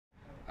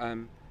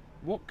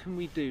What can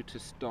we do to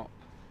stop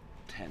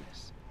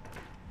tennis?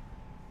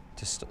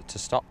 To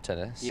stop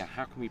tennis? Yeah,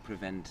 how can we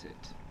prevent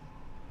it?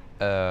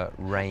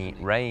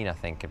 Rain, I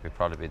think, would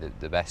probably be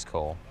the best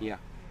call. Yeah.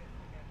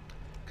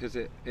 Because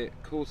it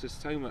causes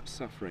so much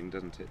suffering,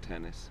 doesn't it,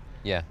 tennis?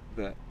 Yeah.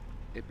 That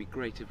it'd be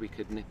great if we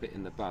could nip it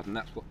in the bud, and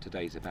that's what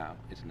today's about,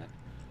 isn't it?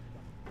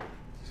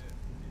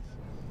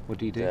 What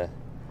do you do?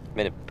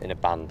 I'm in a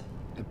band.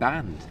 A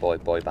band? Boy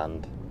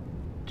band.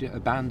 A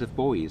band of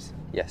boys?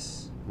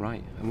 Yes.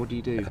 Right, and what do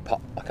you do?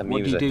 Like a music.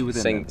 What do you do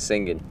with them?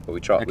 Singing. Well, we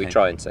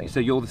try and sing.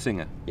 So you're the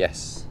singer?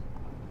 Yes.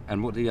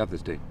 And what do the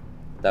others do?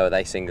 No,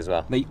 they sing as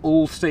well. They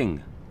all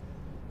sing?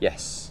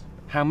 Yes.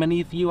 How many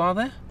of you are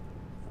there?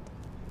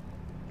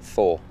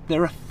 4.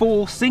 There are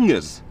 4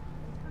 singers,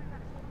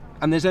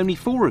 and there's only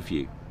 4 of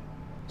you.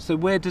 So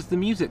where does the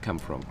music come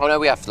from? Oh no,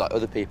 we have like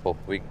other people.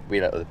 We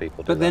let other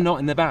people do But they're not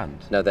in the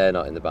band? No, they're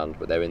not in the band,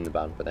 but they're in the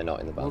band, but they're not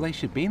in the band. Well, they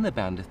should be in the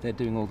band if they're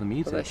doing all the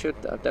music. Well, they should.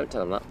 Don't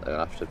tell them that. They'll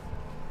have to.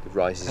 The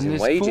rises and in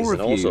wages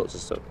and all sorts of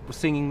stuff.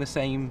 Singing the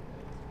same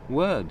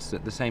words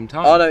at the same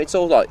time. Oh no, it's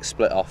all like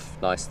split off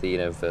nicely,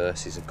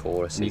 verses and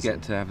choruses. And you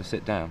get to have a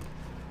sit down?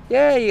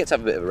 Yeah, you get to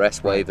have a bit of a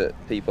rest, wave at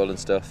people and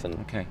stuff, and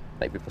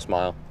make people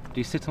smile. Do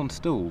you sit on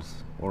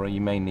stools, or are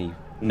you mainly...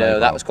 No,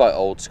 that was quite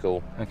old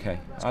school. Okay,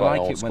 I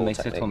like it when they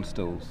sit on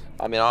stools.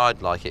 I mean,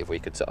 I'd like it if we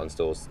could sit on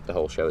stools the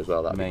whole show as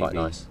well, that'd be quite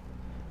nice.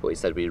 But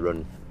instead we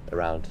run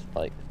around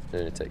like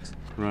lunatics.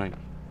 Right.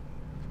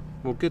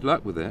 Well, good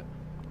luck with it.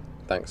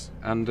 Thanks.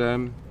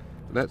 And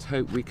let's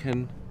hope we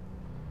can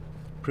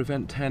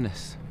prevent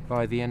tennis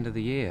by the end of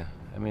the year.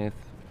 I mean, if...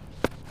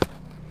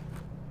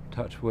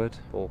 touch wood.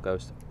 All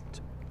goes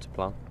to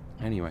plan.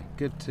 Anyway,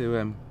 good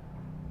to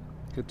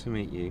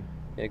meet you.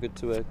 Yeah, good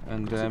to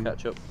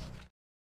catch up.